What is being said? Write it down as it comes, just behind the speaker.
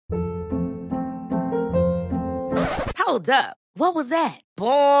Hold up. What was that?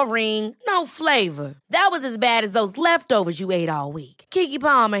 Boring. No flavor. That was as bad as those leftovers you ate all week. Keke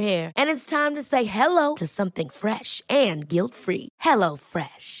Palmer here. And it's time to say hello to something fresh and guilt-free. Hello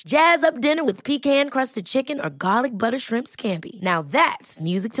Fresh. Jazz up dinner with pecan-crusted chicken or garlic butter shrimp scampi. Now that's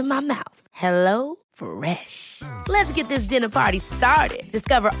music to my mouth. Hello Fresh. Let's get this dinner party started.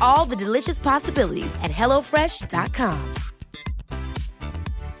 Discover all the delicious possibilities at hellofresh.com.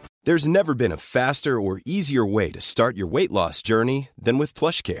 There's never been a faster or easier way to start your weight loss journey than with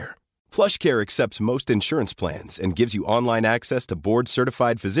PlushCare. PlushCare accepts most insurance plans and gives you online access to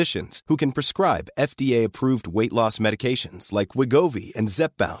board-certified physicians who can prescribe FDA-approved weight loss medications like Wegovy and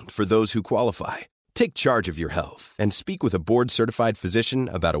Zepbound for those who qualify. Take charge of your health and speak with a board-certified physician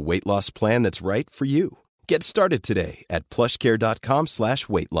about a weight loss plan that's right for you. Get started today at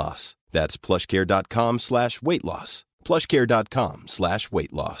plushcare.com/weight loss. That's plushcare.com/weight loss.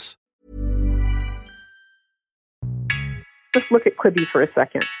 plushcare.com/weight loss. Just look at Quibi for a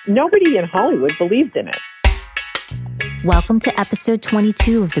second. Nobody in Hollywood believed in it. Welcome to episode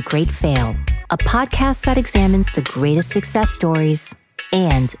 22 of The Great Fail, a podcast that examines the greatest success stories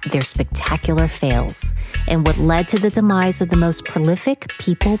and their spectacular fails, and what led to the demise of the most prolific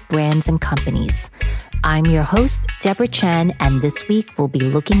people, brands, and companies. I'm your host, Deborah Chen, and this week we'll be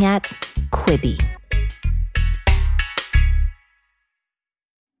looking at Quibi.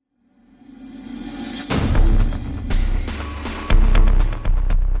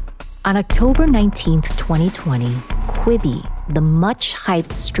 On October 19th, 2020, Quibi, the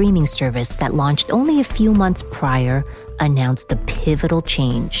much-hyped streaming service that launched only a few months prior, announced a pivotal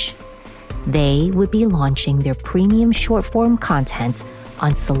change. They would be launching their premium short-form content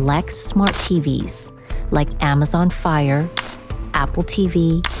on select smart TVs like Amazon Fire, Apple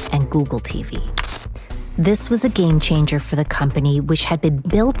TV, and Google TV. This was a game changer for the company, which had been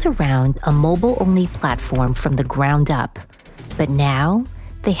built around a mobile-only platform from the ground up. But now,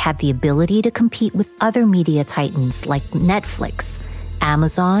 they had the ability to compete with other media titans like Netflix,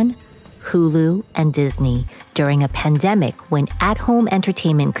 Amazon, Hulu, and Disney during a pandemic when at-home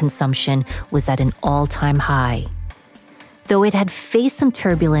entertainment consumption was at an all-time high. Though it had faced some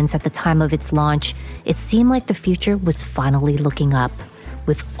turbulence at the time of its launch, it seemed like the future was finally looking up.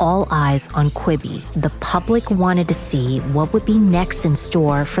 With all eyes on Quibi, the public wanted to see what would be next in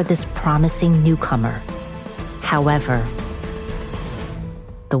store for this promising newcomer. However,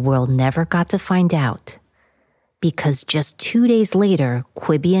 the world never got to find out, because just 2 days later,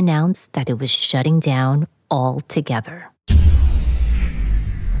 Quibi announced that it was shutting down altogether.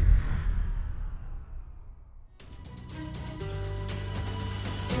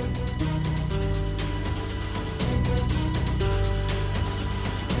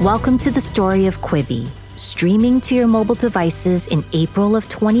 Welcome to the story of Quibi, streaming to your mobile devices in April of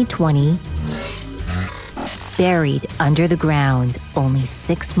 2020, buried under the ground only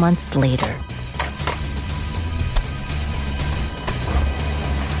 6 months later.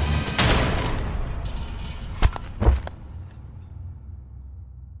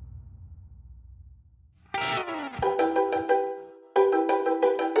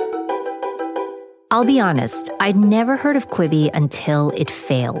 I'll be honest, I'd never heard of Quibi until it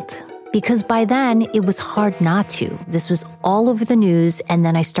failed. Because by then, it was hard not to. This was all over the news, and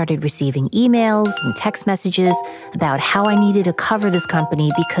then I started receiving emails and text messages about how I needed to cover this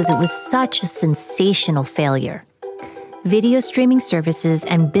company because it was such a sensational failure. Video streaming services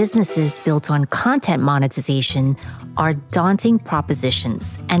and businesses built on content monetization are daunting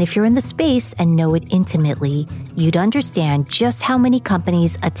propositions, and if you're in the space and know it intimately, you'd understand just how many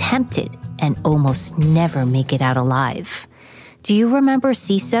companies attempt it and almost never make it out alive. Do you remember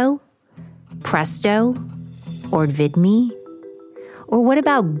CISO? Presto, or VidMe? Or what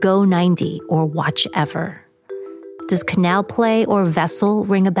about Go90 or WatchEver? Does Canal Play or Vessel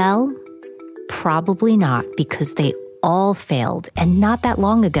ring a bell? Probably not, because they all failed, and not that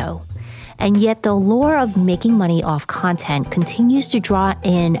long ago. And yet the allure of making money off content continues to draw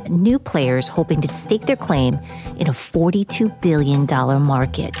in new players hoping to stake their claim in a $42 billion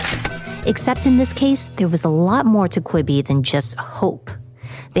market. Except in this case, there was a lot more to Quibi than just hope.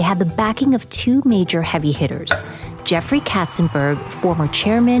 They had the backing of two major heavy hitters, Jeffrey Katzenberg, former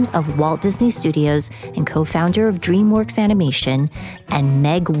chairman of Walt Disney Studios and co-founder of DreamWorks Animation, and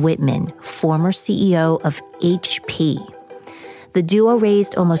Meg Whitman, former CEO of HP. The duo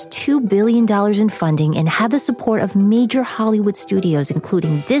raised almost $2 billion in funding and had the support of major Hollywood studios,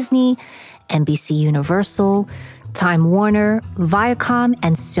 including Disney, NBC Universal, Time Warner, Viacom,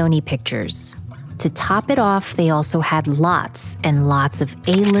 and Sony Pictures. To top it off, they also had lots and lots of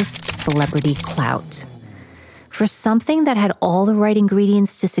A-list celebrity clout. For something that had all the right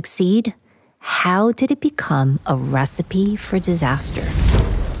ingredients to succeed, how did it become a recipe for disaster?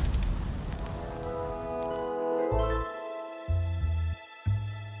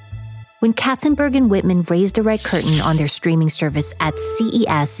 When Katzenberg and Whitman raised a red curtain on their streaming service at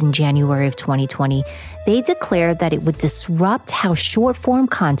CES in January of 2020, they declared that it would disrupt how short-form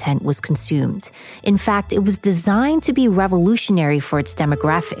content was consumed. In fact, it was designed to be revolutionary for its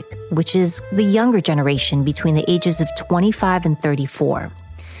demographic, which is the younger generation between the ages of 25 and 34.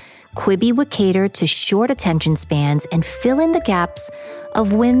 Quibi would cater to short attention spans and fill in the gaps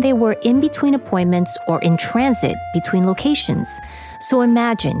of when they were in between appointments or in transit between locations. So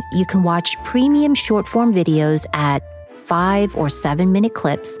imagine you can watch premium short-form videos at 5 or 7 minute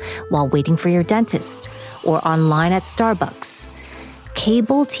clips while waiting for your dentist or online at Starbucks.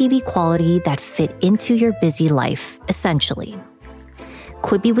 Cable TV quality that fit into your busy life, essentially.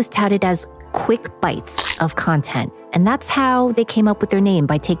 Quibi was touted as quick bites of content, and that's how they came up with their name,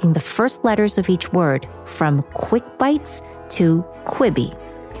 by taking the first letters of each word from quick bites to Quibi.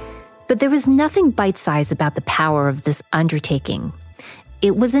 But there was nothing bite-sized about the power of this undertaking.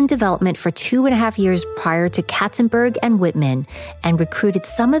 It was in development for 2.5 years prior to Katzenberg and Whitman, and recruited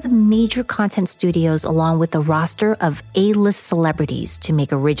some of the major content studios along with a roster of A-list celebrities to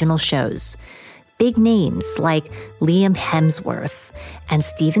make original shows. Big names like Liam Hemsworth and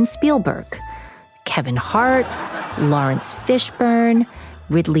Steven Spielberg, Kevin Hart, Lawrence Fishburne,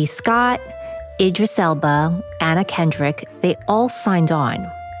 Ridley Scott, Idris Elba, Anna Kendrick, they all signed on.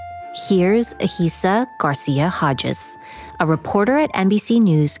 Here's Ahisa Garcia-Hodges, a reporter at NBC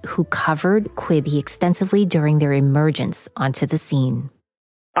News who covered Quibi extensively during their emergence onto the scene.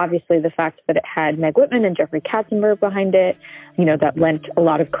 Obviously, the fact that it had Meg Whitman and Jeffrey Katzenberg behind it, that lent a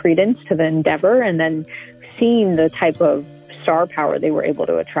lot of credence to the endeavor. And then seeing the type of star power they were able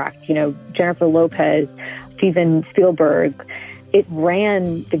to attract, Jennifer Lopez, Steven Spielberg, it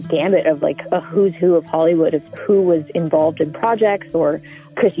ran the gamut of like a who's who of Hollywood, of who was involved in projects, or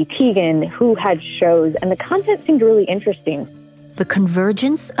Chrissy Teigen, who had shows, and the content seemed really interesting. The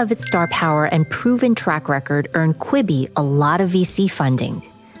convergence of its star power and proven track record earned Quibi a lot of VC funding.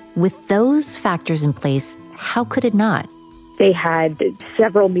 With those factors in place, how could it not? They had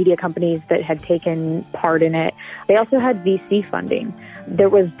several media companies that had taken part in it. They also had VC funding. There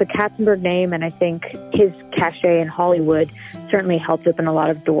was the Katzenberg name, and I think his cachet in Hollywood certainly helped open a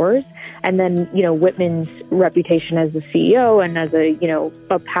lot of doors. And then, Whitman's reputation as the CEO and as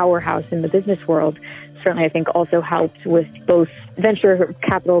a powerhouse in the business world certainly, I think, also helped with both venture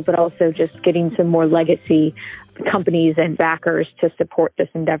capital, but also just getting some more legacy companies and backers to support this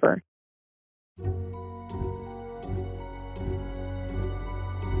endeavor.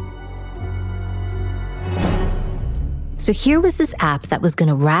 So here was this app that was going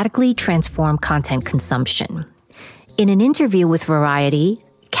to radically transform content consumption. In an interview with Variety,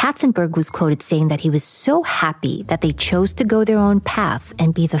 Katzenberg was quoted saying that he was so happy that they chose to go their own path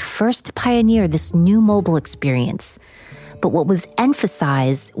and be the first to pioneer this new mobile experience. But what was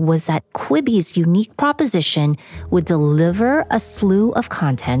emphasized was that Quibi's unique proposition would deliver a slew of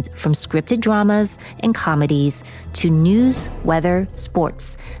content from scripted dramas and comedies to news, weather,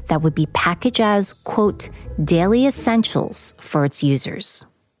 sports that would be packaged as, quote, daily essentials for its users.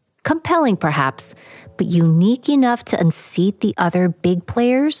 Compelling, perhaps, but unique enough to unseat the other big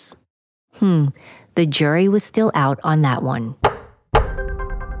players? The jury was still out on that one.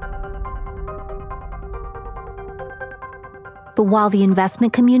 But while the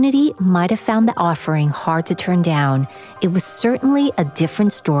investment community might have found the offering hard to turn down, it was certainly a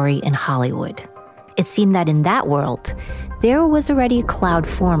different story in Hollywood. It seemed that in that world, there was already a cloud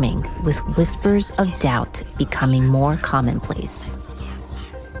forming, with whispers of doubt becoming more commonplace.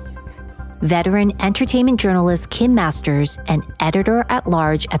 Veteran entertainment journalist Kim Masters, and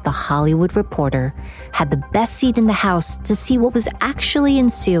editor-at-large at The Hollywood Reporter, had the best seat in the house to see what was actually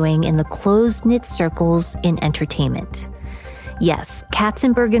ensuing in the close-knit circles in entertainment. Yes,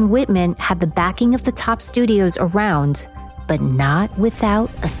 Katzenberg and Whitman had the backing of the top studios around, but not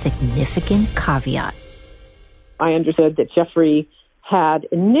without a significant caveat. I understood that Jeffrey had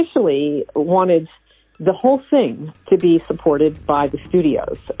initially wanted the whole thing to be supported by the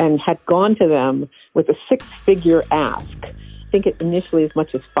studios and had gone to them with a 6-figure ask. I think it initially as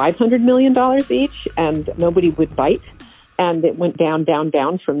much as $500 million each, and nobody would bite. And it went down, down,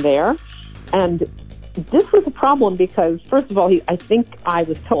 down from there. And this was a problem because, first of all, I think I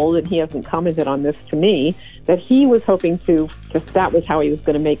was told, and he hasn't commented on this to me, that he was hoping to, that was how he was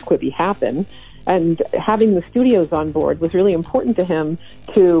going to make Quibi happen. And having the studios on board was really important to him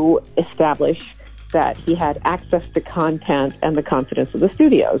to establish that he had access to content and the confidence of the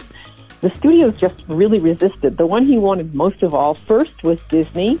studios. the studios just really resisted. The one he wanted most of all first was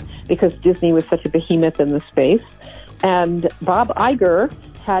Disney, because Disney was such a behemoth in the space. And Bob Iger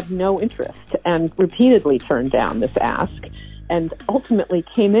had no interest and repeatedly turned down this ask, and ultimately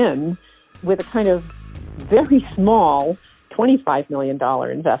came in with a kind of very small $25 million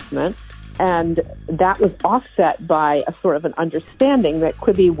investment. And that was offset by a sort of an understanding that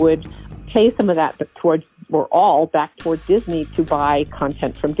Quibi would pay some of that towards, or all, back toward Disney to buy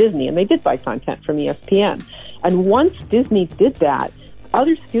content from Disney. And they did buy content from ESPN. And once Disney did that,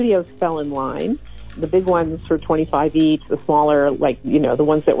 other studios fell in line. The big ones for 25 each, the smaller, the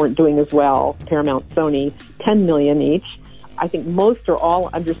ones that weren't doing as well, Paramount, Sony, 10 million each. I think most are all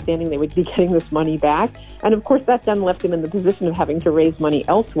understanding they would be getting this money back. And of course, that then left them in the position of having to raise money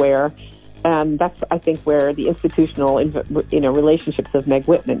elsewhere. And that's, I think, where the institutional, relationships of Meg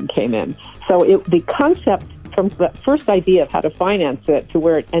Whitman came in. So the concept from the first idea of how to finance it to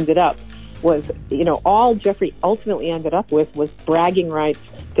where it ended up was, all Jeffrey ultimately ended up with was bragging rights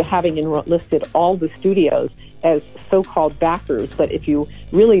to having enlisted all the studios as so-called backers. But if you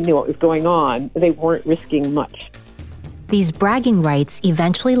really knew what was going on, they weren't risking much. These bragging rights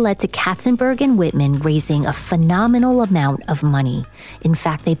eventually led to Katzenberg and Whitman raising a phenomenal amount of money. In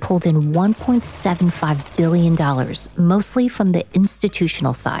fact, they pulled in $1.75 billion, mostly from the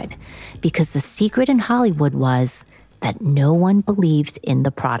institutional side, because the secret in Hollywood was that no one believed in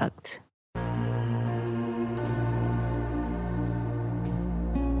the product.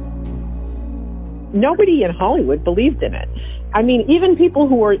 Nobody in Hollywood believed in it. I mean, even people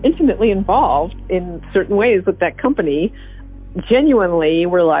who were intimately involved in certain ways with that company genuinely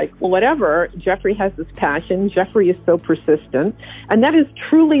were like, well, whatever, Jeffrey has this passion, Jeffrey is so persistent. And that is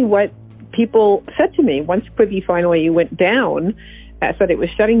truly what people said to me once Quibi finally went down, said it was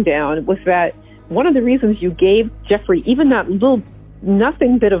shutting down, was that one of the reasons you gave Jeffrey even that little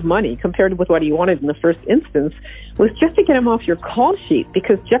nothing bit of money compared with what he wanted in the first instance was just to get him off your call sheet,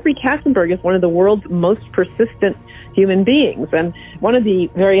 because Jeffrey Katzenberg is one of the world's most persistent human beings. And one of the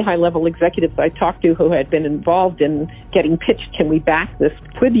very high-level executives I talked to who had been involved in getting pitched, can we back this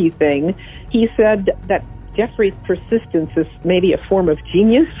Quibi thing, he said that Jeffrey's persistence is maybe a form of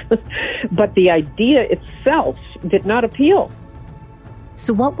genius, but the idea itself did not appeal.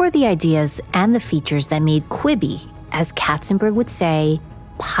 So what were the ideas and the features that made Quibi, as Katzenberg would say,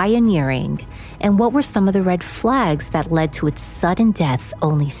 pioneering? And what were some of the red flags that led to its sudden death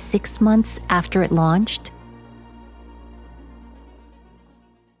only 6 months after it launched?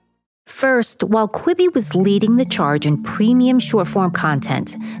 First, while Quibi was leading the charge in premium short-form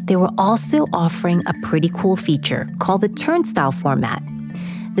content, they were also offering a pretty cool feature called the turnstile format.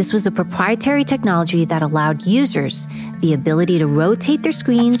 This was a proprietary technology that allowed users the ability to rotate their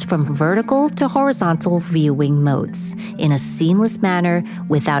screens from vertical to horizontal viewing modes in a seamless manner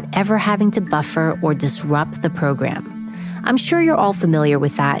without ever having to buffer or disrupt the program. I'm sure you're all familiar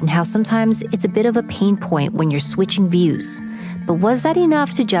with that and how sometimes it's a bit of a pain point when you're switching views. But was that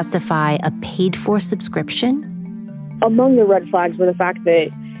enough to justify a paid-for subscription? Among the red flags were the fact that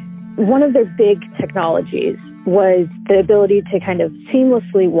one of their big technologies was the ability to kind of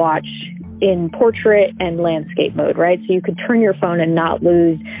seamlessly watch in portrait and landscape mode, right? So you could turn your phone and not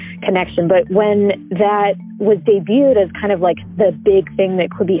lose connection. But when that was debuted as kind of like the big thing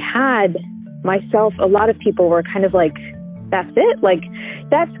that Quibi had, myself, a lot of people were kind of like, that's it? Like,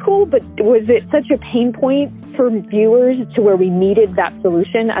 that's cool, but was it such a pain point for viewers to where we needed that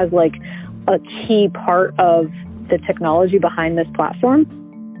solution as like a key part of the technology behind this platform?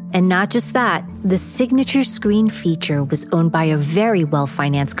 And not just that, the signature screen feature was owned by a very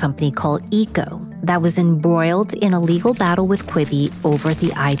well-financed company called Eco that was embroiled in a legal battle with Quibi over the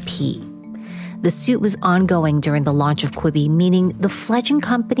IP. The suit was ongoing during the launch of Quibi, meaning the fledgling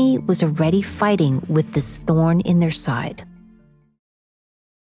company was already fighting with this thorn in their side.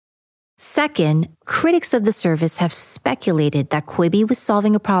 Second, critics of the service have speculated that Quibi was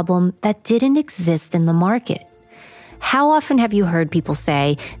solving a problem that didn't exist in the market. How often have you heard people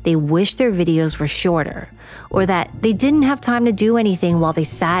say they wish their videos were shorter, or that they didn't have time to do anything while they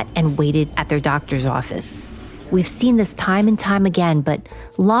sat and waited at their doctor's office? We've seen this time and time again, but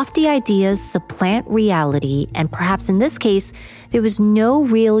lofty ideas supplant reality, and perhaps in this case, there was no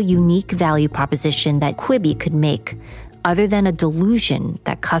real unique value proposition that Quibi could make, other than a delusion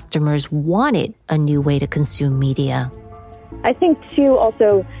that customers wanted a new way to consume media. I think, too,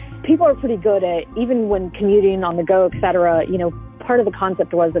 also, people are pretty good at, even when commuting on the go, et cetera, part of the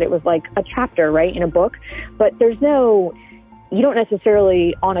concept was that it was like a chapter, right, in a book. But you don't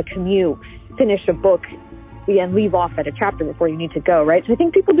necessarily on a commute finish a book and leave off at a chapter before you need to go, right? So I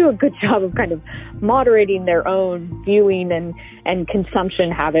think people do a good job of kind of moderating their own viewing and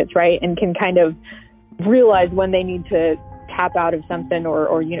consumption habits, right? And can kind of realize when they need to tap out of something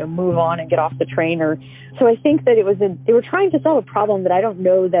or move on and get off the train. So I think that they were trying to solve a problem that I don't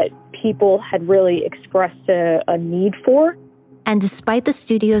know that people had really expressed a need for. And despite the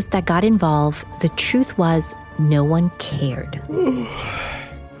studios that got involved, the truth was no one cared.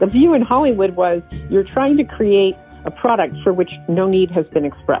 The view in Hollywood was you're trying to create a product for which no need has been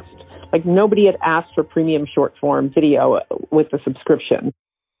expressed. Like nobody had asked for premium short form video with the subscription.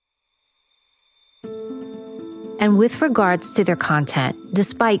 And with regards to their content,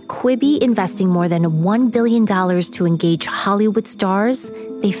 despite Quibi investing more than $1 billion to engage Hollywood stars,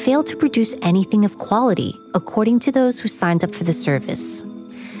 they failed to produce anything of quality, according to those who signed up for the service.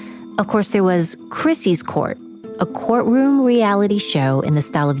 Of course, there was Chrissy's Court, a courtroom reality show in the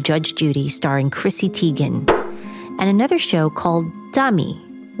style of Judge Judy starring Chrissy Teigen, and another show called Dummy,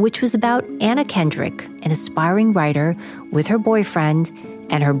 which was about Anna Kendrick, an aspiring writer with her boyfriend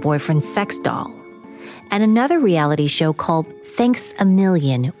and her boyfriend's sex doll. And another reality show called Thanks a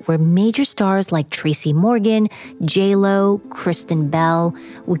Million, where major stars like Tracy Morgan, J-Lo, Kristen Bell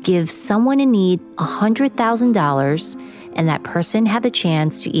would give someone in need $100,000, and that person had the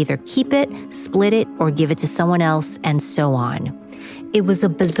chance to either keep it, split it, or give it to someone else, and so on. It was a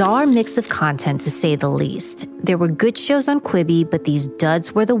bizarre mix of content, to say the least. There were good shows on Quibi, but these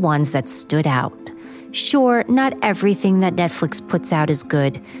duds were the ones that stood out. Sure, not everything that Netflix puts out is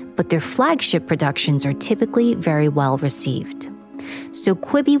good, but their flagship productions are typically very well received. So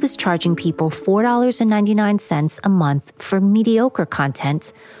Quibi was charging people $4.99 a month for mediocre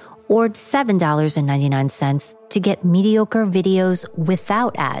content, or $7.99 to get mediocre videos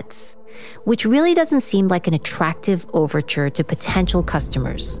without ads, which really doesn't seem like an attractive overture to potential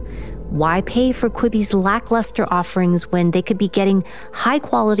customers. Why pay for Quibi's lackluster offerings when they could be getting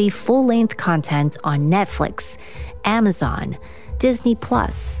high-quality, full-length content on Netflix, Amazon, Disney+,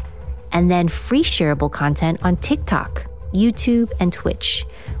 and then free shareable content on TikTok, YouTube, and Twitch,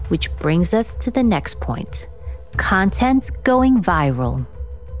 which brings us to the next point: content going viral.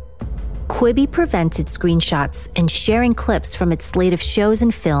 Quibi prevented screenshots and sharing clips from its slate of shows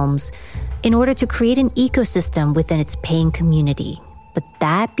and films in order to create an ecosystem within its paying community. But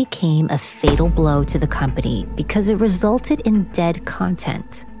that became a fatal blow to the company because it resulted in dead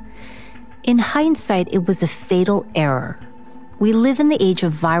content. In hindsight, it was a fatal error. We live in the age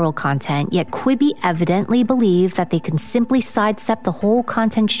of viral content, yet Quibi evidently believed that they can simply sidestep the whole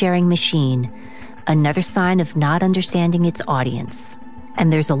content sharing machine. Another sign of not understanding its audience.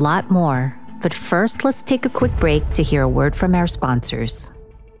 And there's a lot more. But first, let's take a quick break to hear a word from our sponsors.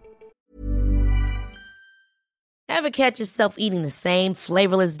 Ever catch yourself eating the same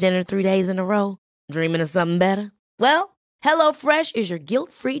flavorless dinner 3 days in a row? Dreaming of something better? Well, HelloFresh is your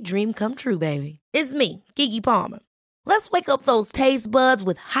guilt-free dream come true, baby. It's me, Keke Palmer. Let's wake up those taste buds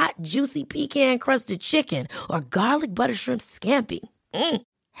with hot, juicy pecan-crusted chicken or garlic butter shrimp scampi.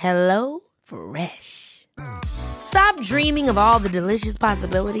 Hello Fresh. Stop dreaming of all the delicious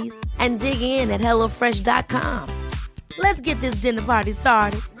possibilities and dig in at HelloFresh.com. Let's get this dinner party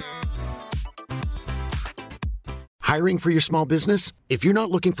started. Hiring for your small business? If you're not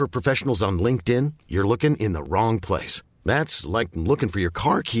looking for professionals on LinkedIn, you're looking in the wrong place. That's like looking for your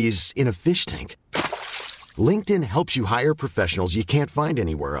car keys in a fish tank. LinkedIn helps you hire professionals you can't find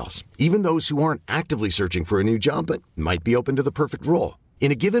anywhere else, even those who aren't actively searching for a new job but might be open to the perfect role.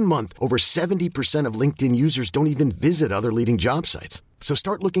 In a given month, over 70% of LinkedIn users don't even visit other leading job sites. So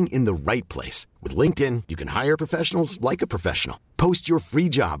start looking in the right place. With LinkedIn, you can hire professionals like a professional. Post your free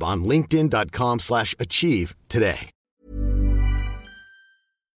job on linkedin.com/achieve today.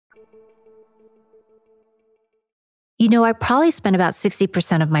 You know, I probably spend about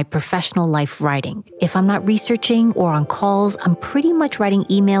 60% of my professional life writing. If I'm not researching or on calls, I'm pretty much writing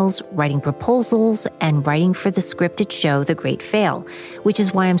emails, writing proposals, and writing for the scripted show The Great Fail, which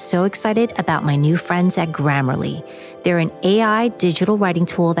is why I'm so excited about my new friends at Grammarly. They're an AI digital writing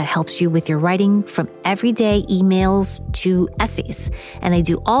tool that helps you with your writing, from everyday emails to essays. And they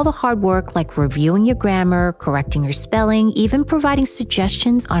do all the hard work like reviewing your grammar, correcting your spelling, even providing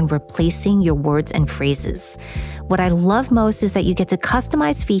suggestions on replacing your words and phrases. What I love most is that you get to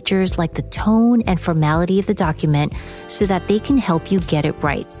customize features like the tone and formality of the document so that they can help you get it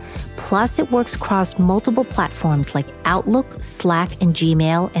right. Plus, it works across multiple platforms like Outlook, Slack, and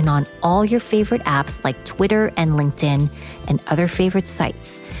Gmail, and on all your favorite apps like Twitter and LinkedIn and other favorite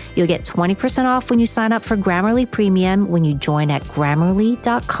sites. You'll get 20% off when you sign up for Grammarly Premium when you join at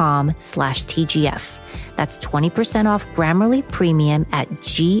Grammarly.com/TGF. That's 20% off Grammarly Premium at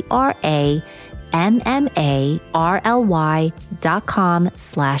GRAMARLY.com/TGF.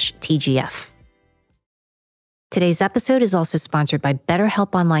 MMARLY.com/TGF. Today's episode is also sponsored by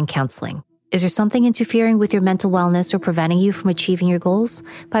BetterHelp Online Counseling. Is there something interfering with your mental wellness or preventing you from achieving your goals?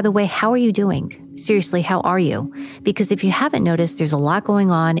 By the way, how are you doing? Seriously, how are you? Because if you haven't noticed, there's a lot going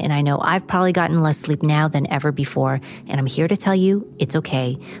on, and I know I've probably gotten less sleep now than ever before, and I'm here to tell you it's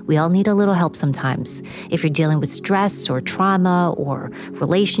okay. We all need a little help sometimes. If you're dealing with stress or trauma or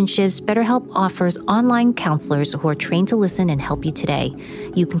relationships, BetterHelp offers online counselors who are trained to listen and help you today.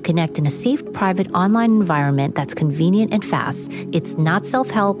 You can connect in a safe, private online environment that's convenient and fast. It's not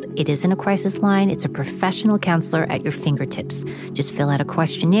self-help. It isn't a crisis line. It's a professional counselor at your fingertips. Just fill out a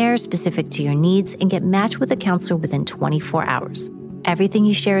questionnaire specific to your needs and get matched with a counselor within 24 hours. Everything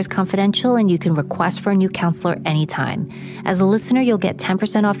you share is confidential, and you can request for a new counselor anytime. As a listener, you'll get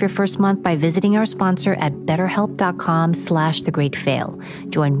 10% off your first month by visiting our sponsor at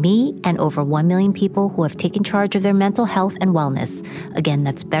betterhelp.com/thegreatfail. Join me and over 1 million people who have taken charge of their mental health and wellness. Again,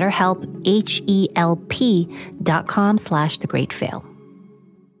 that's BetterHelp, HELP.com/thegreatfail.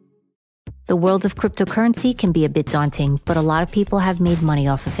 The world of cryptocurrency can be a bit daunting, but a lot of people have made money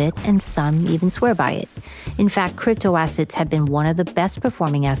off of it, and some even swear by it. In fact, crypto assets have been one of the best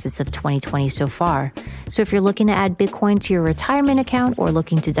performing assets of 2020 so far. So if you're looking to add Bitcoin to your retirement account or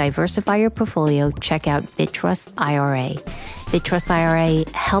looking to diversify your portfolio, check out BitTrust IRA. BitTrust IRA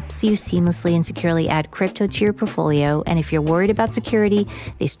helps you seamlessly and securely add crypto to your portfolio, and if you're worried about security,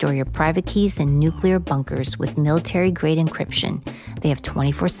 they store your private keys in nuclear bunkers with military-grade encryption. They have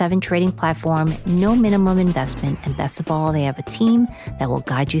 24/7 trading platform, no minimum investment, and best of all, they have a team that will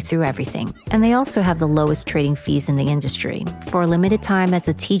guide you through everything. And they also have the lowest trading fees in the industry. For a limited time, as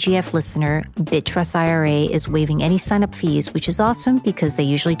a TGF listener, BitTrust IRA is waiving any sign-up fees, which is awesome because they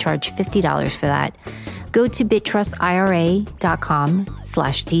usually charge $50 for that. Go to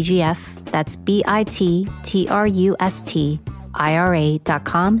bittrustira.com/TGF. That's BITTRUST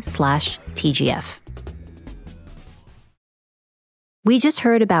IRA.com/TGF. We just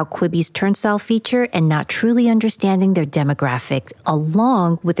heard about Quibi's turnstile feature and not truly understanding their demographic,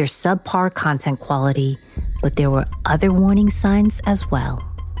 along with their subpar content quality. But there were other warning signs as well.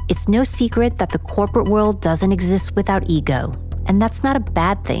 It's no secret that the corporate world doesn't exist without ego, and that's not a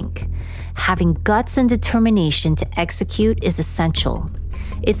bad thing. Having guts and determination to execute is essential.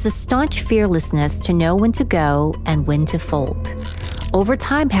 It's a staunch fearlessness to know when to go and when to fold. Over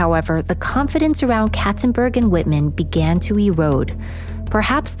time, however, the confidence around Katzenberg and Whitman began to erode.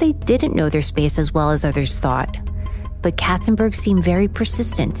 Perhaps they didn't know their space as well as others thought. But Katzenberg seemed very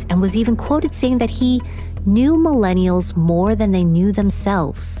persistent and was even quoted saying that he knew millennials more than they knew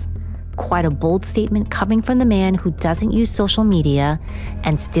themselves. Quite a bold statement coming from the man who doesn't use social media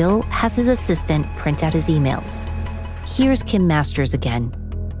and still has his assistant print out his emails. Here's Kim Masters again.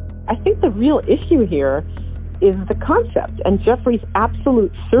 I think the real issue here is the concept and Jeffrey's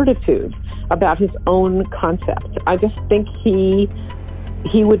absolute certitude about his own concept. I just think he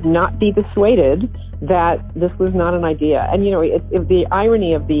would not be dissuaded that this was not an idea. And, you know, the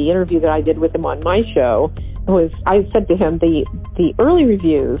irony of the interview that I did with him on my show was I said to him, the early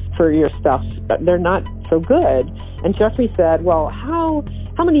reviews for your stuff, they're not so good. And Jeffrey said, well, how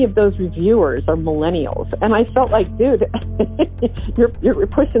many of those reviewers are millennials? And I felt like, dude, you're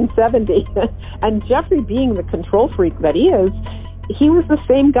pushing 70. And Jeffrey, being the control freak that he is, he was the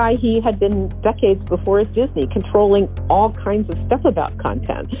same guy he had been decades before at Disney, controlling all kinds of stuff about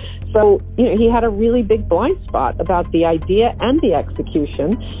content. So, you know, he had a really big blind spot about the idea and the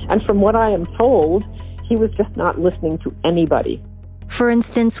execution. And from what I am told, he was just not listening to anybody. For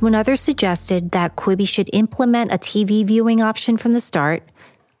instance, when others suggested that Quibi should implement a TV viewing option from the start,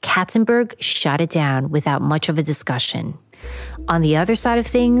 Katzenberg shut it down without much of a discussion. On the other side of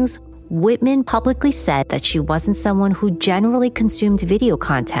things, Whitman publicly said that she wasn't someone who generally consumed video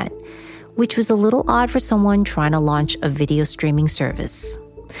content, which was a little odd for someone trying to launch a video streaming service.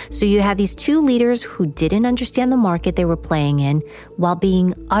 So you had these two leaders who didn't understand the market they were playing in while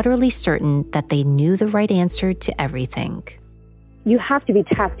being utterly certain that they knew the right answer to everything. You have to be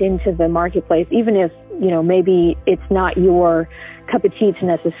tapped into the marketplace, even if, you know, maybe it's not your cup of tea to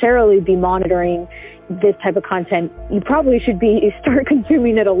necessarily be monitoring this type of content. You probably should start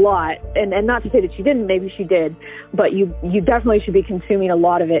consuming it a lot. And not to say that she didn't, maybe she did, but you definitely should be consuming a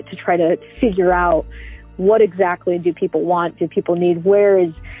lot of it to try to figure out what exactly do people want, do people need, where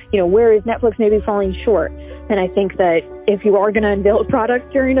is Netflix maybe falling short. And I think that if you are going to unveil a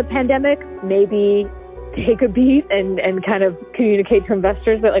product during a pandemic, maybe take a beat and kind of communicate to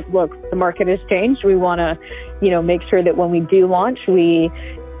investors that, like, look, the market has changed. We want to, make sure that when we do launch, we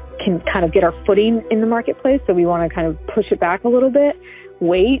can kind of get our footing in the marketplace. So we want to kind of push it back a little bit,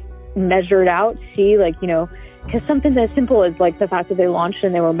 wait measure it out, see because something as simple as the fact that they launched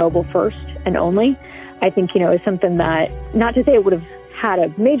and they were mobile first and only, I think, is something that, not to say it would have had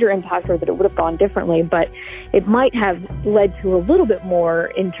a major impact or that it would have gone differently, but it might have led to a little bit more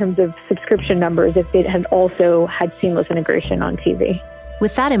in terms of subscription numbers if it had also had seamless integration on TV.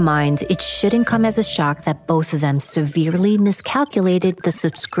 With that in mind, it shouldn't come as a shock that both of them severely miscalculated the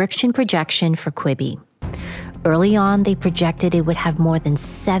subscription projection for Quibi. Early on, they projected it would have more than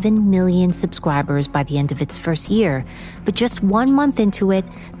 7 million subscribers by the end of its first year, but just 1 month into it,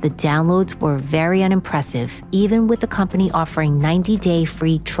 the downloads were very unimpressive, even with the company offering 90-day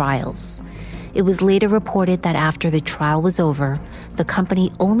free trials. It was later reported that after the trial was over, the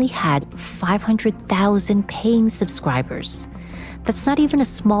company only had 500,000 paying subscribers. That's not even a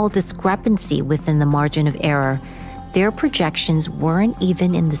small discrepancy within the margin of error. Their projections weren't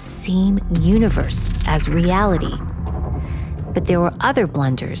even in the same universe as reality. But there were other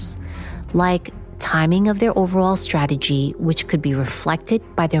blunders, like timing of their overall strategy, which could be reflected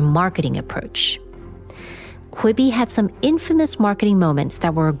by their marketing approach. Quibi had some infamous marketing moments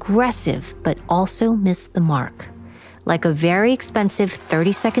that were aggressive but also missed the mark, like a very expensive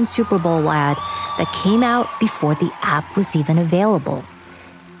 30-second Super Bowl ad that came out before the app was even available,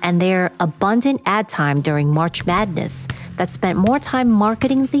 and their abundant ad time during March Madness that spent more time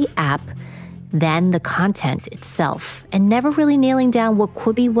marketing the app than the content itself, and never really nailing down what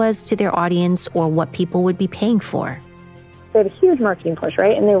Quibi was to their audience or what people would be paying for. They had a huge marketing push,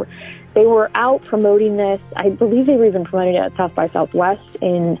 right? And they were out promoting this. I believe they were even promoting it at South by Southwest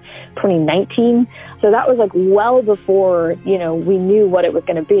in 2019. So that was well before, we knew what it was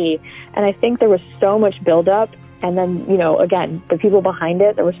going to be. And I think there was so much buildup. And then, again, the people behind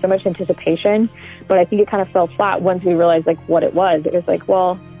it, there was so much anticipation. But I think it kind of fell flat once we realized what it was. It was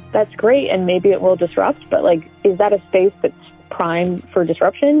well, that's great. And maybe it will disrupt. But is that a space that's prime for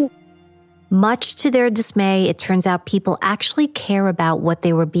disruption? Much to their dismay, it turns out people actually care about what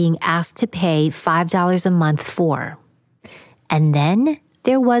they were being asked to pay $5 a month for. And then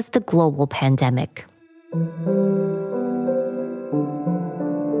there was the global pandemic.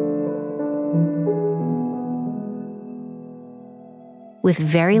 With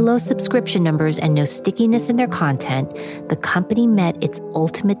very low subscription numbers and no stickiness in their content, the company met its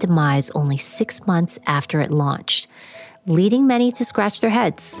ultimate demise only 6 months after it launched, leading many to scratch their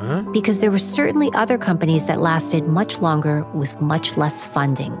heads, because there were certainly other companies that lasted much longer with much less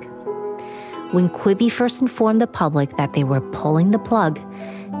funding. When Quibi first informed the public that they were pulling the plug,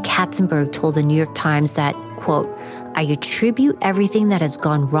 Katzenberg told the New York Times that, quote, "I attribute everything that has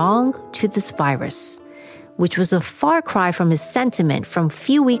gone wrong to this virus," which was a far cry from his sentiment from a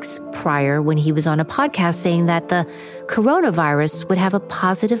few weeks prior when he was on a podcast saying that the coronavirus would have a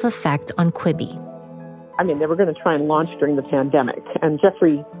positive effect on Quibi. They were going to try and launch during the pandemic. And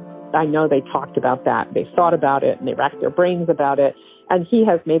Jeffrey, I know they talked about that. They thought about it and they racked their brains about it. And he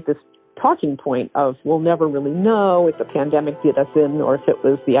has made this talking point of, we'll never really know if the pandemic did us in or if it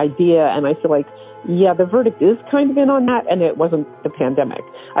was the idea. And I feel yeah, the verdict is kind of in on that, and it wasn't the pandemic.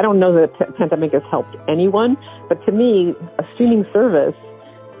 I don't know that the pandemic has helped anyone, but to me, a streaming service,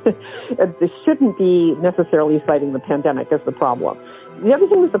 this shouldn't be necessarily citing the pandemic as the problem. The other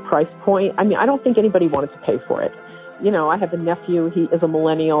thing was the price point. I don't think anybody wanted to pay for it. I have a nephew, he is a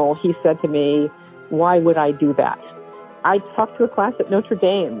millennial. He said to me, why would I do that? I talked to a class at Notre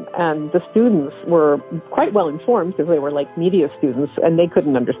Dame, and the students were quite well informed because they were media students, and they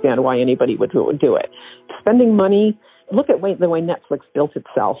couldn't understand why anybody would do it. Spending money, look at the way Netflix built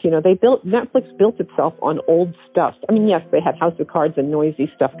itself. Netflix built itself on old stuff. Yes, they had House of Cards and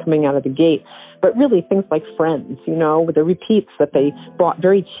noisy stuff coming out of the gate, but really things like Friends, with the repeats that they bought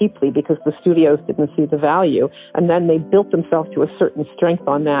very cheaply because the studios didn't see the value. And then they built themselves to a certain strength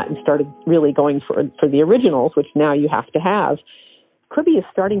on that and started really going for the originals, which now you have to have. Quibi is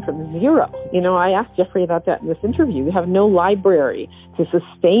starting from zero. I asked Jeffrey about that in this interview. You have no library to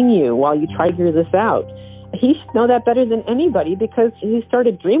sustain you while you try to figure this out. He should know that better than anybody because he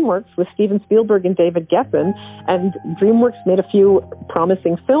started DreamWorks with Steven Spielberg and David Geffen, and DreamWorks made a few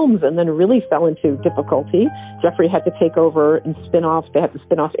promising films and then really fell into difficulty. Jeffrey had to take over and spin off. They had to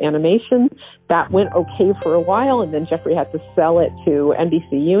spin off animation. That went okay for a while, and then Jeffrey had to sell it to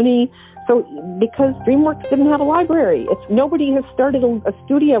NBC Uni. So because DreamWorks didn't have a library, nobody has started a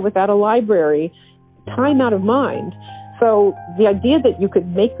studio without a library, time out of mind. So the idea that you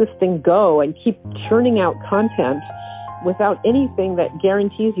could make this thing go and keep churning out content without anything that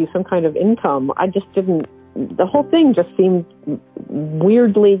guarantees you some kind of income, the whole thing just seemed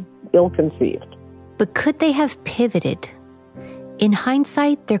weirdly ill-conceived. But could they have pivoted? In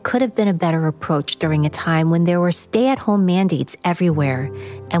hindsight, there could have been a better approach during a time when there were stay-at-home mandates everywhere,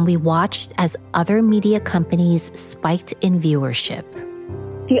 and we watched as other media companies spiked in viewership.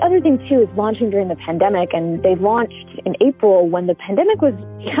 The other thing, too, is launching during the pandemic, and they launched in April when the pandemic was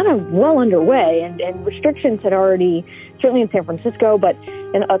kind of well underway, and restrictions had already, certainly in San Francisco, but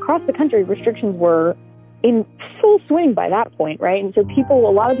across the country, restrictions were in full swing by that point, right? And so a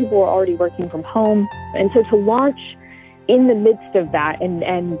lot of people were already working from home. And so to launch in the midst of that,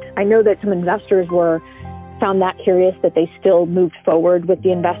 and I know that some investors found that curious that they still moved forward with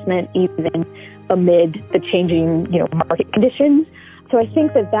the investment even amid the changing, market conditions. So I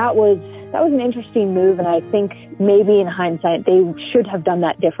think that was an interesting move, and I think maybe in hindsight they should have done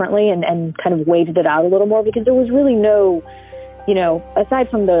that differently and kind of waited it out a little more, because there was really no, aside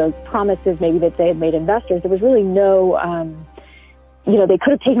from the promises maybe that they had made investors, there was really no, they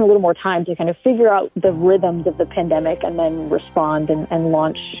could have taken a little more time to kind of figure out the rhythms of the pandemic and then respond and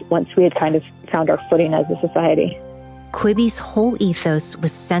launch once we had kind of found our footing as a society. Quibi's whole ethos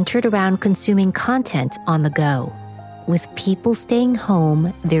was centered around consuming content on the go. With people staying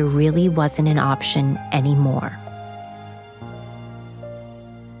home, there really wasn't an option anymore.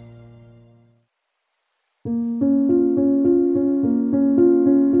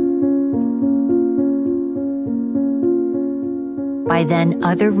 By then,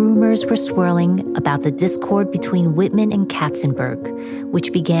 other rumors were swirling about the discord between Whitman and Katzenberg,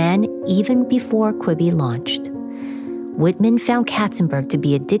 which began even before Quibi launched. Whitman found Katzenberg to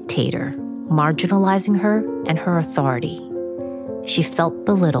be a dictator, marginalizing her and her authority. She felt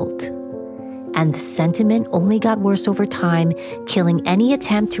belittled, and the sentiment only got worse over time, killing any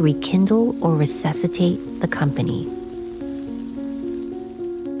attempt to rekindle or resuscitate the company.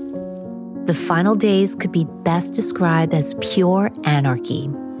 The final days could be best described as pure anarchy.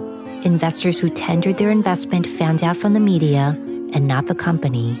 Investors who tendered their investment found out from the media, and not the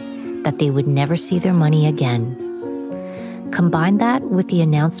company, that they would never see their money again. Combine that with the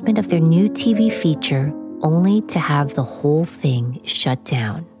announcement of their new TV feature, only to have the whole thing shut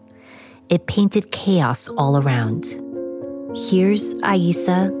down. It painted chaos all around. Here's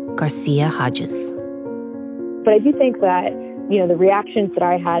Aisa Garcia Hodges. But I do think that, the reactions that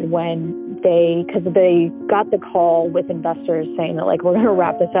I had because they got the call with investors saying that, we're going to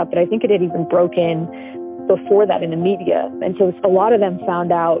wrap this up, but I think it had even broken before that in the media. And so a lot of them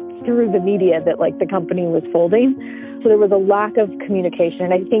found out through the media that, the company was folding. So there was a lack of communication.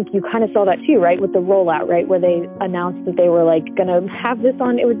 And I think you kind of saw that too, right, with the rollout, right, where they announced that they were going to have this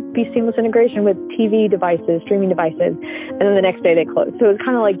on, it would be seamless integration with TV devices, streaming devices. And then the next day they closed. So it's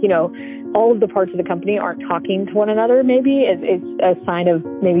kind of all of the parts of the company aren't talking to one another, maybe. It's a sign of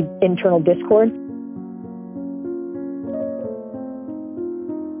maybe internal discord.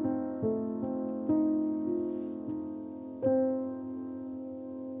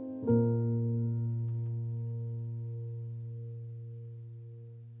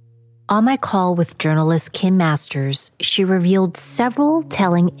 On my call with journalist Kim Masters, she revealed several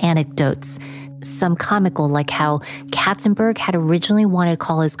telling anecdotes, some comical, like how Katzenberg had originally wanted to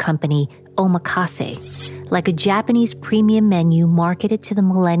call his company omakase, like a Japanese premium menu marketed to the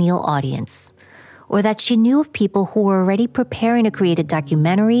millennial audience, or that she knew of people who were already preparing to create a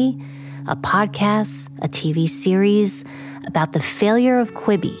documentary, a podcast, a TV series about the failure of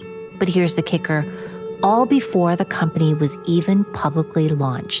Quibi. But here's the kicker, all before the company was even publicly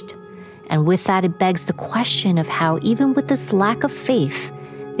launched. And with that, it begs the question of how, even with this lack of faith,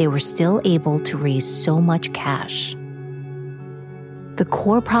 they were still able to raise so much cash. The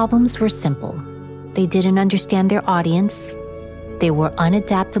core problems were simple. They didn't understand their audience. They were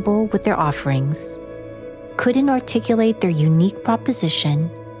unadaptable with their offerings, couldn't articulate their unique proposition,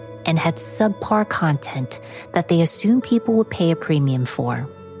 and had subpar content that they assumed people would pay a premium for.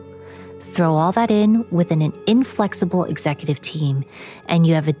 Throw all that in with an inflexible executive team, and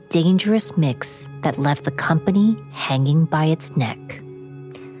you have a dangerous mix that left the company hanging by its neck.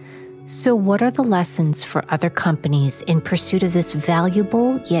 So what are the lessons for other companies in pursuit of this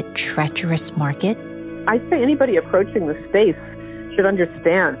valuable yet treacherous market? I'd say anybody approaching the space should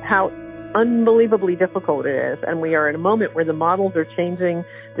understand how unbelievably difficult it is. And we are in a moment where the models are changing.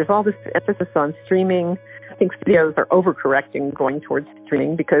 There's all this emphasis on streaming. I think studios are overcorrecting going towards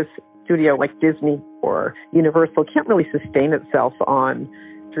streaming because studio like Disney or Universal can't really sustain itself on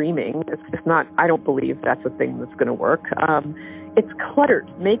streaming. It's just not, I don't believe that's a thing that's going to work. It's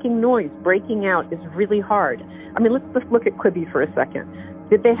cluttered. Making noise, breaking out is really hard. I mean, let's just look at Quibi for a second.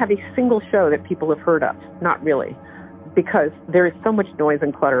 Did they have a single show that people have heard of? Not really, because there is so much noise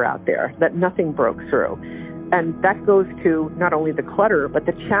and clutter out there that nothing broke through. And that goes to not only the clutter, but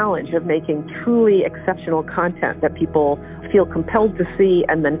the challenge of making truly exceptional content that people feel compelled to see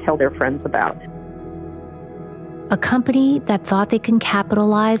and then tell their friends about. A company that thought they can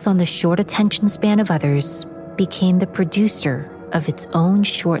capitalize on the short attention span of others became the producer of its own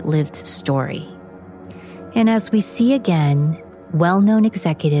short-lived story. And as we see again, well-known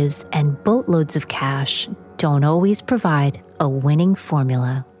executives and boatloads of cash don't always provide a winning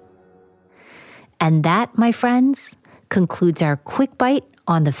formula. And that, my friends, concludes our quick bite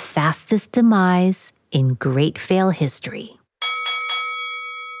on the fastest demise in great fail history.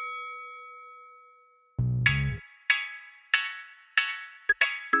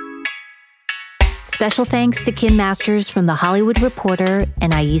 Special thanks to Kim Masters from The Hollywood Reporter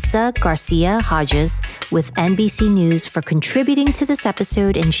and Aisa Garcia Hodges with NBC News for contributing to this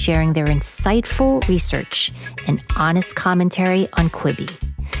episode and sharing their insightful research and honest commentary on Quibi.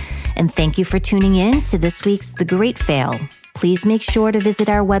 And thank you for tuning in to this week's The Great Fail. Please make sure to visit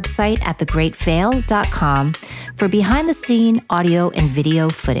our website at thegreatfail.com for behind-the-scene audio and video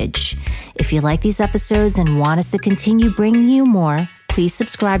footage. If you like these episodes and want us to continue bringing you more, please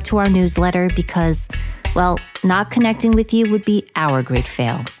subscribe to our newsletter because, well, not connecting with you would be our great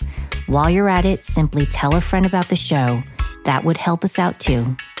fail. While you're at it, simply tell a friend about the show. That would help us out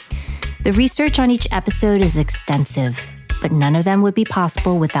too. The research on each episode is extensive, but none of them would be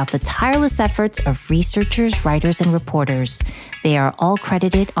possible without the tireless efforts of researchers, writers, and reporters. They are all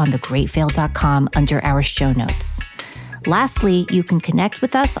credited on thegreatfail.com under our show notes. Lastly, you can connect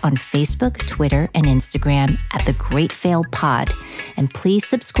with us on Facebook, Twitter, and Instagram at The Great Fail Pod. And please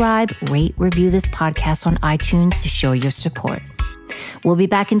subscribe, rate, review this podcast on iTunes to show your support. We'll be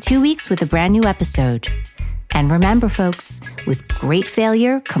back in 2 weeks with a brand new episode. And remember, folks, with great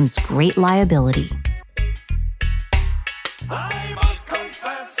failure comes great liability. I must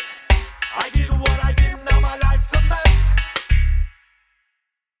confess, I did what I did, now my life's a mess.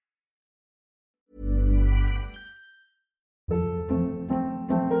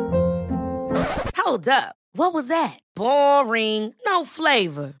 Hold up. What was that? Boring. No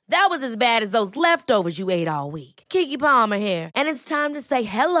flavor. That was as bad as those leftovers you ate all week. Keke Palmer here, and it's time to say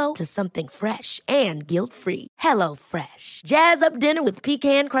hello to something fresh and guilt-free. Hello Fresh. Jazz up dinner with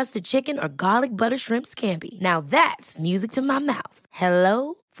pecan-crusted chicken or garlic butter shrimp scampi. Now that's music to my mouth.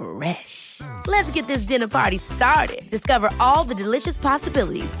 Hello Fresh. Let's get this dinner party started. Discover all the delicious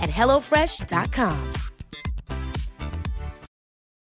possibilities at HelloFresh.com.